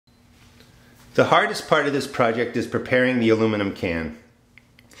The hardest part of this project is preparing the aluminum can.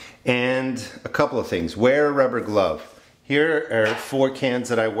 And a couple of things. Wear a rubber glove. Here are 4 cans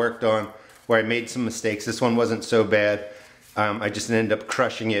that I worked on where I made some mistakes. This one wasn't so bad. I just ended up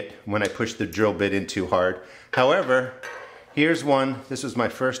crushing it when I pushed the drill bit in too hard. However, here's one. This was my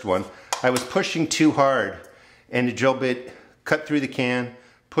first one. I was pushing too hard and the drill bit cut through the can,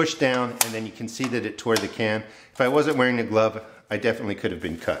 pushed down, and then you can see that it tore the can. If I wasn't wearing a glove, I definitely could have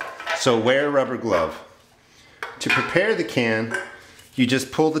been cut. So wear a rubber glove. To prepare the can, you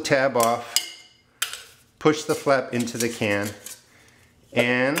just pull the tab off, push the flap into the can,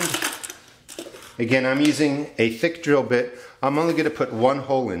 and again, I'm using a thick drill bit. I'm only going to put 1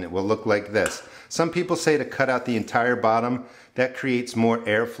 hole in. It will look like this. Some people say to cut out the entire bottom. That creates more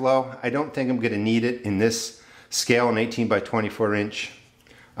airflow. I don't think I'm going to need it in this scale, an 18 by 24 inch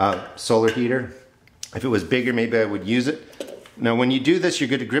solar heater. If it was bigger, maybe I would use it. Now when you do this, you're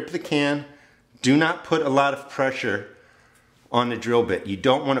going to grip the can. Do not put a lot of pressure on the drill bit. You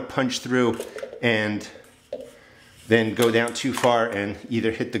don't want to punch through and then go down too far and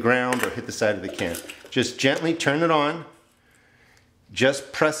either hit the ground or hit the side of the can. Just gently turn it on.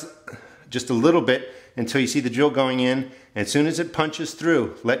 Just press just a little bit until you see the drill going in. And as soon as it punches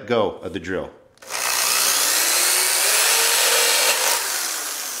through, let go of the drill.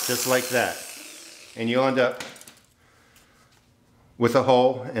 Just like that. And you'll end up with a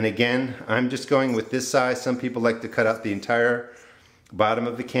hole. And again, I'm just going with this size. Some people like to cut out the entire bottom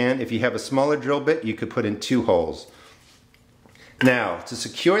of the can. If you have a smaller drill bit, you could put in 2 holes. Now, to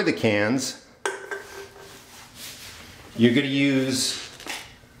secure the cans, you're going to use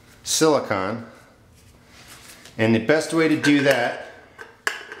silicone. And the best way to do that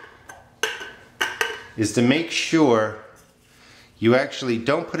is to make sure you actually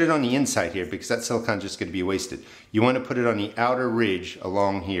don't put it on the inside here, because that silicone is just going to be wasted. You want to put it on the outer ridge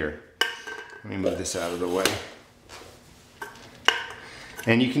along here. Let me move this out of the way.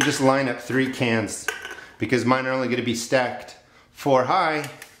 And you can just line up 3 cans, because mine are only going to be stacked 4 high.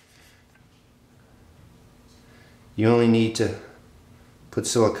 You only need to put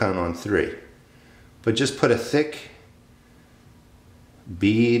silicone on 3. But just put a thick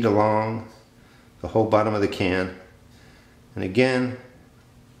bead along the whole bottom of the can. And again,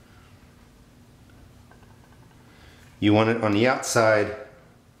 you want it on the outside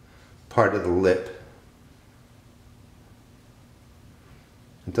part of the lip.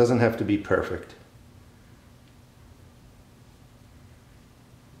 It doesn't have to be perfect.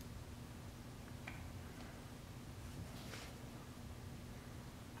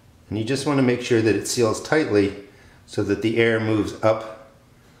 And you just want to make sure that it seals tightly so that the air moves up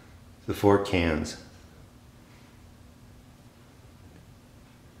the 4 cans.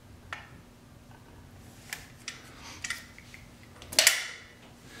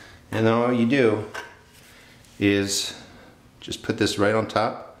 And then all you do is just put this right on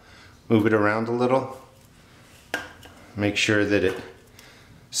top, move it around a little, make sure that it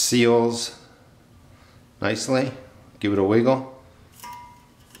seals nicely, give it a wiggle.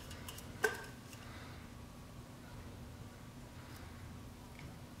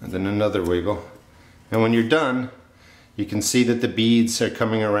 And then another wiggle. And when you're done, you can see that the beads are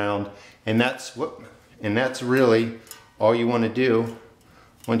coming around, and that's really all you want to do.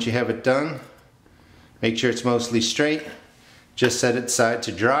 Once you have it done, make sure it's mostly straight, just set it aside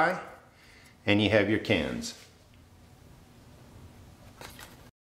to dry, and you have your cans.